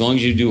for them, as long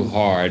as you do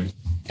hard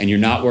and you're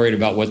not worried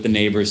about what the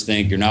neighbors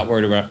think, you're not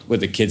worried about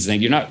what the kids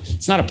think,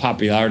 it's not a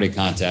popularity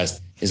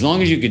contest. As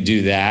long as you could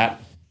do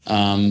that,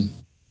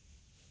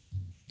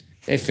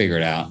 they figure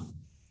it out.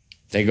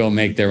 They go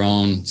make their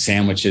own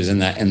sandwiches in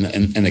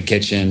the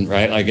kitchen,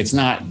 right? It's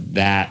not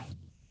that.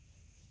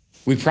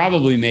 We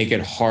probably make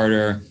it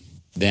harder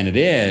than it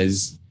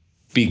is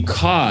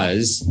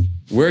because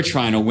we're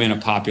trying to win a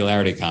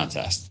popularity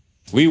contest.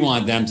 We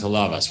want them to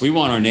love us. We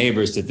want our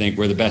neighbors to think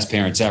we're the best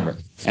parents ever.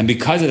 And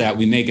because of that,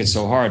 we make it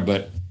so hard.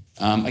 But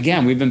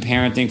again, we've been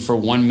parenting for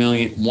 1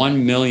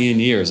 million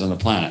years on the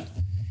planet.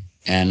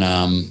 And,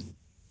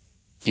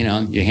 you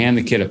hand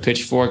the kid a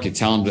pitchfork, you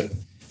tell him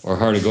or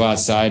her to go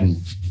outside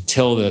and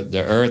till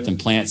the earth and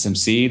plant some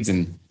seeds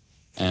and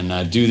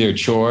do their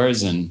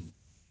chores and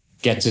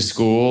get to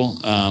school.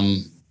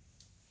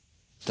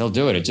 They'll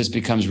do it. It just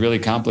becomes really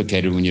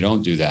complicated when you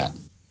don't do that.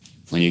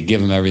 When you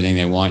give them everything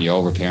they want, you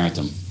overparent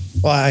them.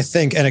 Well, I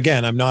think, and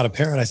again, I'm not a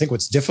parent. I think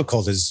what's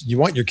difficult is you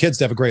want your kids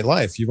to have a great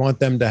life. You want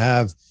them to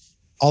have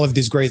all of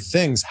these great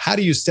things. How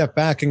do you step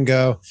back and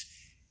go,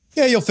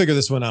 yeah, you'll figure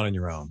this one out on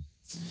your own?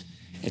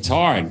 It's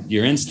hard.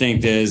 Your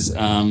instinct is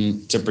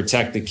to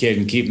protect the kid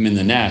and keep him in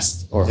the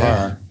nest or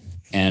her.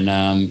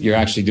 And you're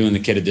actually doing the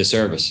kid a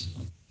disservice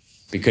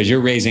because you're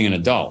raising an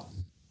adult.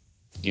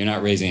 You're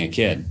not raising a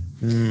kid.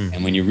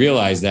 And when you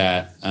realize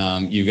that,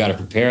 you got to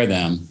prepare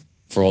them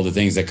for all the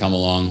things that come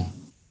along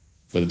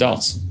with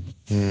adults.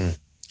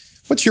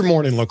 What's your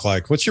morning look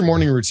like? What's your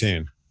morning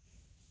routine?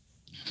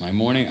 My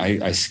morning,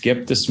 I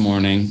skipped this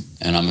morning,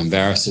 and I'm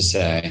embarrassed to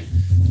say,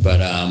 but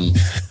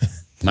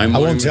my morning I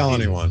won't tell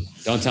anyone.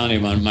 Don't tell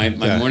anyone. My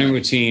morning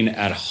routine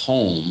at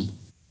home,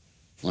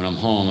 when I'm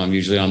home, I'm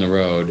usually on the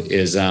road,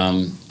 is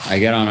I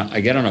get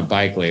on a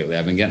bike lately.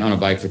 I've been getting on a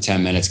bike for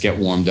 10 minutes, get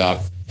warmed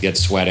up, get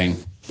sweating.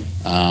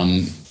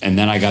 And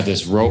then I got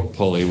this rope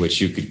pulley, which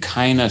you could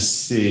kind of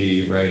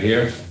see right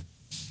here.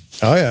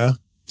 Oh, yeah.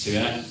 See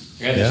that?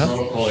 I got this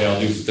rope pulley I'll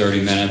do for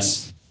 30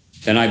 minutes.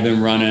 Then I've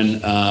been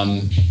running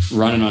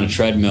on a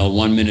treadmill,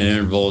 1 minute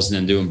intervals, and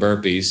then doing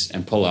burpees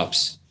and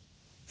pull-ups.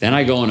 Then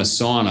I go in a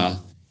sauna,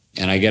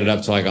 and I get it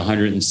up to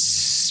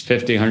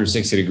 150,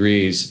 160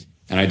 degrees,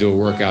 and I do a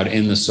workout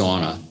in the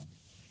sauna.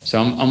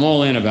 So I'm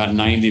all in about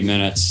 90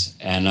 minutes,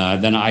 and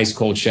then an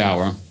ice-cold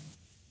shower.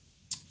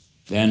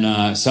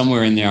 Then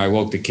somewhere in there, I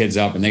woke the kids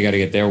up, and they got to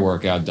get their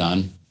workout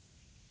done.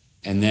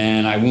 And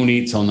then I won't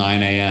eat till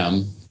 9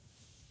 a.m.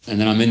 And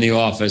then I'm in the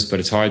office, but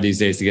it's hard these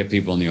days to get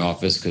people in the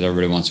office because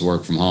everybody wants to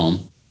work from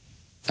home.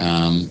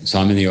 So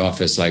I'm in the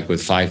office like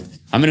with 5.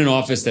 I'm in an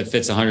office that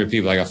fits 100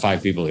 people. I got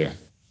 5 people here.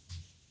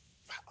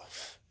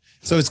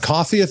 So is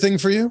coffee a thing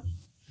for you?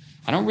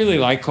 I don't really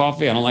like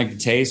coffee. I don't like the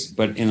taste,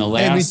 but in the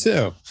last... Yeah,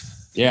 me too.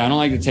 Yeah, I don't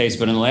like the taste,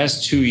 but in the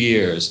last 2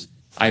 years,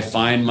 I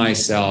find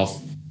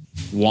myself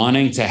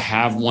wanting to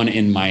have one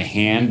in my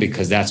hand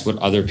because that's what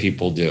other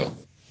people do.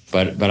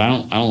 But I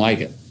don't like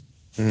it.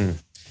 I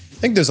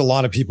think there's a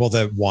lot of people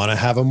that want to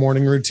have a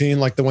morning routine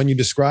like the one you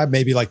described,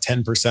 maybe like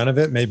 10% of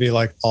it, maybe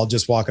like I'll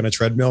just walk on a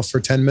treadmill for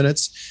 10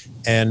 minutes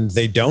and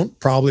they don't,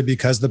 probably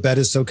because the bed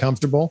is so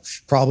comfortable,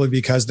 probably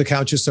because the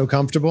couch is so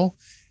comfortable.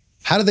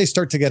 How do they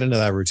start to get into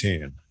that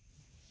routine?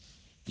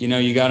 You know,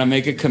 you got to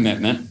make a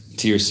commitment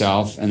to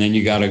yourself, and then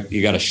you got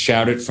to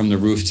shout it from the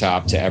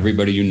rooftop to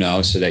everybody you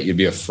know so that you'd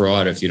be a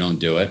fraud if you don't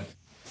do it.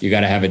 You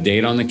got to have a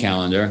date on the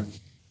calendar.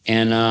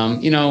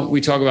 And, you know,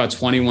 we talk about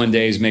 21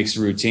 days makes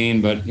a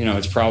routine, but, you know,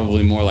 it's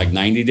probably more like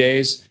 90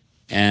 days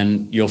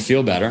and you'll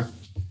feel better.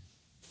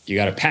 You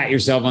got to pat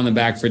yourself on the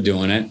back for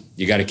doing it.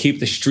 You got to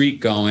keep the streak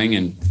going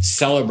and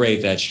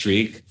celebrate that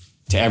streak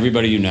to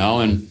everybody you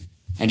know, and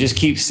just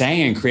keep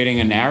saying,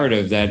 creating a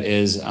narrative that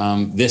is,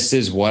 this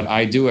is what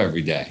I do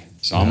every day.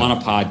 So I'm on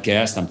a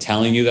podcast. I'm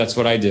telling you that's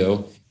what I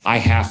do. I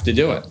have to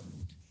do it.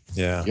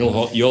 Yeah.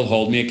 You'll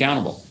hold me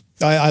accountable.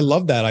 I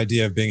love that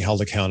idea of being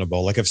held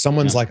accountable. Like if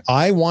someone's like,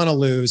 I want to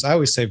lose, I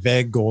always say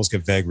vague goals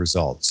get vague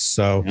results.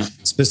 So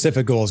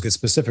specific goals get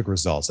specific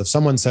results. If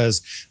someone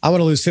says, I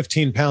want to lose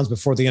 15 pounds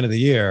before the end of the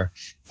year,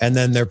 and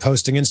then they're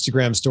posting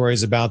Instagram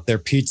stories about their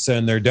pizza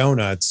and their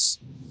donuts,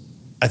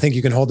 I think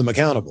you can hold them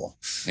accountable.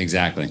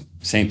 Exactly.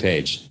 Same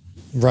page.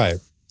 Right.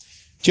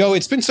 Joe,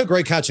 it's been so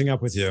great catching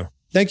up with you.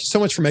 Thank you so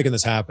much for making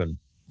this happen.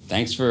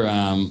 Thanks for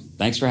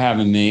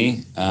having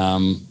me.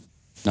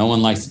 No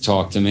one likes to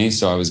talk to me,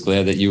 so I was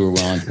glad that you were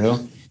willing to.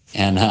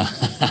 And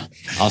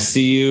I'll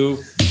see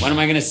you. When am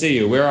I going to see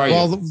you? Where are you?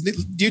 Well,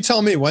 you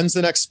tell me. When's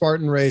the next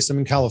Spartan race? I'm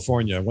in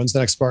California. When's the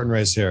next Spartan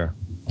race here?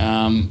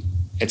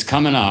 It's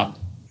coming up,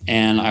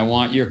 and I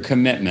want your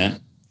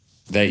commitment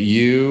that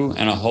you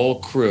and a whole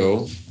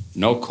crew,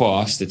 no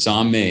cost, it's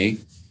on me,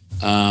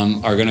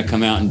 are going to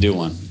come out and do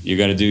one. You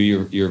got to do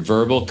your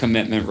verbal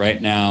commitment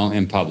right now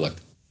in public.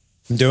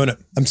 I'm doing it.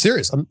 I'm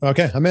serious. I'm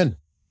in.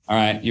 All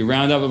right. You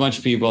round up a bunch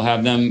of people,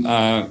 have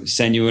them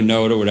send you a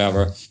note or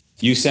whatever.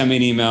 You send me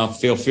an email.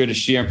 Feel free to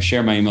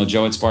share my email,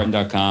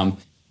 joe@spartan.com.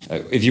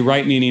 If you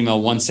write me an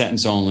email, 1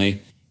 sentence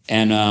only,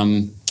 and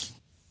I'm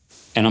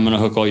going to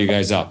hook all you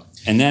guys up.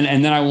 And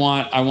then I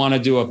want to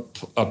do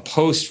a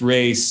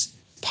post-race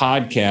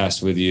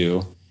podcast with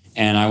you,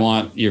 and I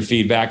want your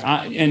feedback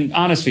and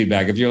honest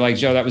feedback. If you're like,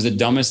 Joe, that was the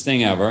dumbest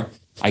thing ever.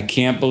 I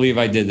can't believe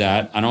I did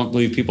that. I don't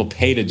believe people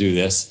pay to do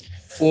this.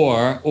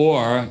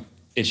 Or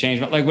it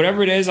changed, like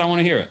whatever it is, I want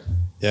to hear it.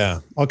 Yeah.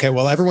 Okay.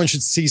 Well, everyone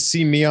should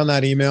CC me on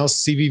that email,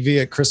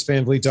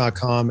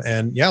 cvv@chrisvanvliet.com.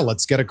 And yeah,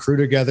 let's get a crew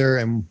together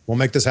and we'll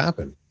make this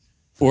happen.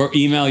 Or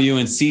email you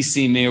and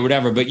CC me or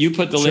whatever, but you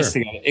put the list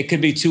together. It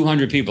could be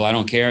 200 people. I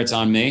don't care. It's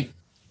on me.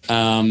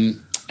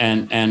 And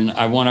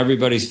I want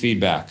everybody's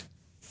feedback.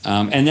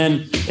 And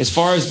then as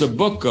far as the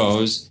book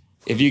goes,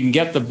 if you can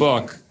get the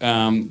book,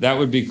 that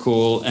would be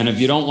cool. And if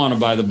you don't want to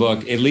buy the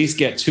book, at least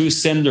get 2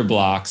 cinder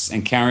blocks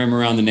and carry them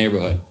around the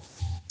neighborhood.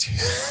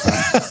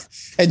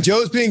 And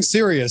Joe's being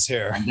serious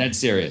here. I'm dead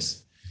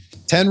serious.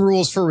 10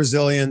 rules for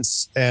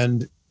resilience.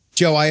 And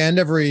Joe, I end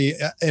every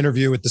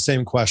interview with the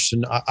same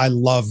question. I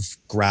love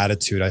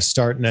gratitude. I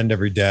start and end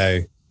every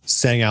day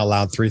saying out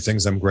loud 3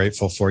 things I'm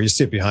grateful for. You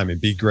see it behind me.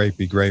 Be great,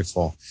 be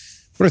grateful.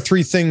 What are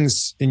 3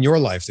 things in your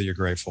life that you're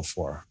grateful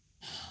for?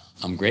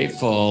 I'm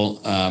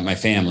grateful, my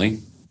family,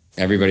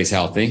 everybody's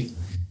healthy,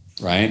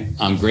 right?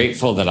 I'm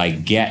grateful that I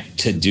get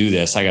to do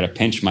this. I got to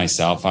pinch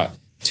myself.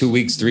 3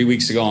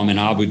 weeks ago, I'm in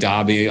Abu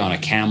Dhabi on a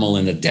camel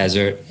in the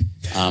desert.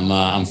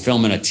 I'm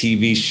filming a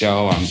TV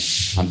show.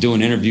 I'm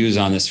doing interviews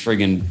on this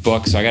friggin'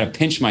 book. So I got to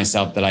pinch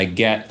myself that I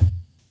get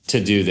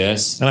to do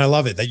this. And I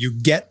love it that you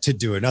get to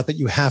do it, not that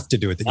you have to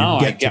do it. That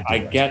you I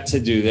get to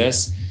do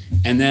this.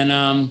 And then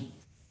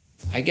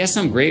I guess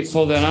I'm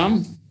grateful that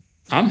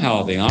I'm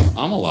healthy.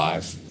 I'm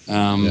alive.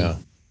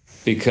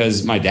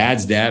 Because my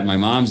dad's dead, my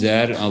mom's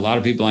dead. A lot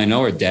of people I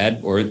know are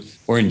dead or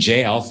in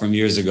jail from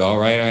years ago,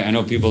 right? I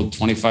know people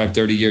 25,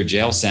 30-year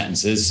jail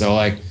sentences. So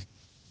like,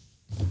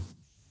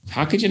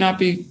 how could you not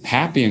be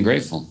happy and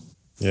grateful?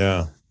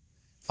 Yeah.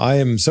 I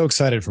am so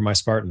excited for my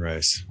Spartan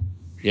race.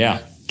 Yeah.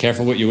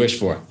 Careful what you wish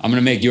for. I'm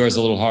going to make yours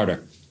a little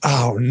harder.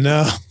 Oh,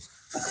 no.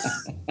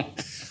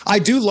 I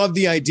do love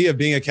the idea of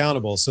being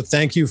accountable. So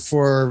thank you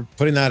for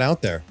putting that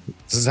out there.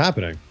 This is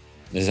happening.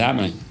 This is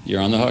happening.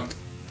 You're on the hook.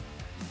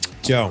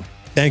 Joe,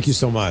 thank you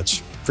so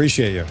much.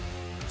 Appreciate you.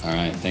 All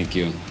right. Thank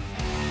you.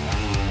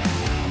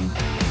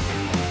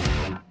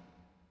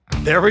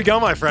 There we go,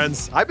 my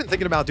friends. I've been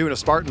thinking about doing a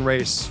Spartan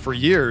race for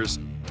years,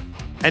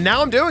 and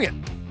now I'm doing it.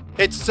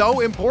 It's so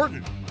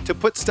important to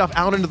put stuff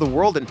out into the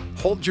world and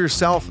hold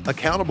yourself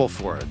accountable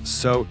for it.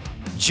 So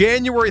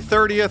January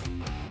 30th,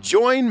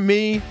 Join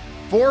me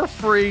for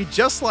free,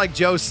 just like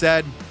Joe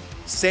said,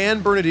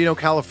 San Bernardino,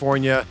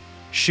 California.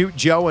 Shoot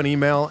Joe an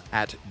email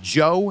at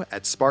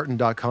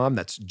joe@spartan.com.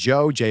 That's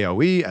Joe,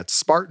 Joe, at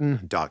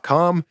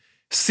spartan.com.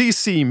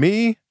 CC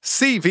me,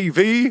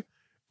 CVV,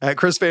 at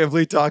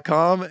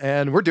chrisvanvliet.com.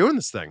 And we're doing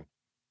this thing.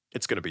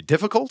 It's going to be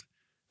difficult.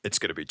 It's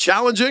going to be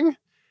challenging.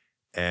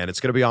 And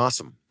it's going to be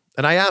awesome.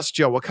 And I asked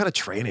Joe, what kind of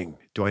training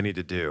do I need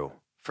to do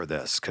for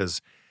this?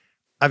 Because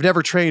I've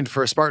never trained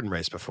for a Spartan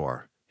race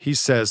before. He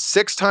says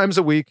 6 times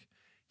a week,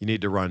 you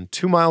need to run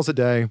 2 miles a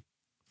day,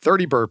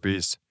 30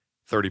 burpees,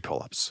 30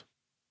 pull-ups.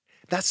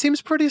 That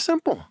seems pretty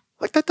simple.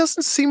 Like, that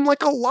doesn't seem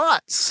like a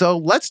lot. So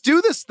let's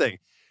do this thing.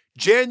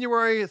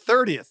 January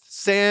 30th,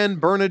 San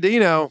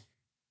Bernardino.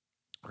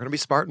 We're going to be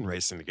Spartan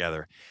racing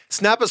together.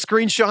 Snap a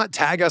screenshot,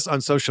 tag us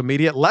on social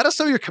media. Let us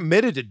know you're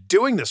committed to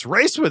doing this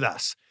race with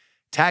us.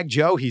 Tag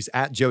Joe. He's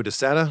at Joe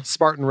DeSena.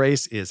 Spartan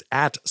Race is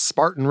at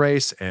Spartan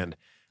Race. And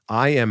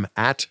I am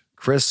at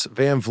Chris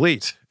Van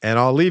Vliet. And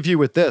I'll leave you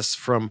with this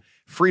from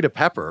Frida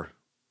Pepper.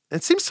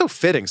 It seems so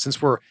fitting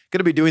since we're going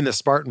to be doing this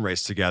Spartan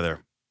Race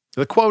together.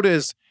 The quote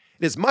is,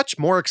 "It is much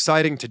more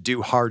exciting to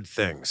do hard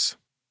things.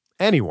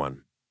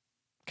 Anyone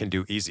can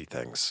do easy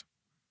things."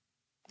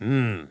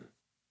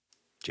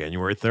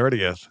 January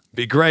 30th.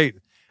 Be great.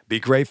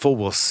 Be grateful.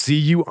 We'll see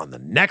you on the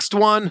next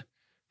one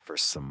for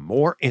some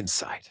more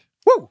insight.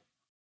 Woo!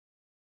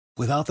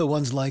 Without the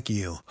ones like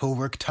you, who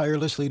work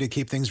tirelessly to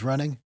keep things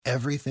running,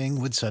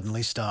 everything would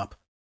suddenly stop.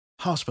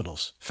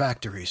 Hospitals,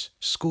 factories,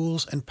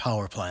 schools, and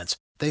power plants,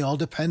 they all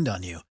depend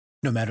on you.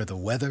 No matter the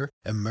weather,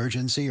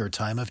 emergency, or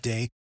time of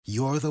day,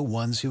 you're the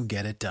ones who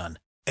get it done.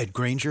 At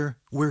Grainger,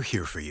 we're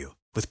here for you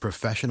with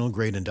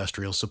professional-grade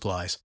industrial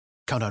supplies.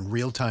 Count on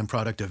real-time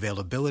product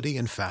availability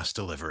and fast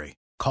delivery.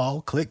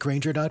 Call, click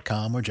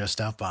Grainger.com, or just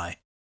stop by.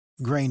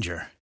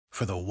 Grainger,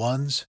 for the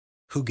ones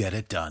who get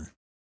it done.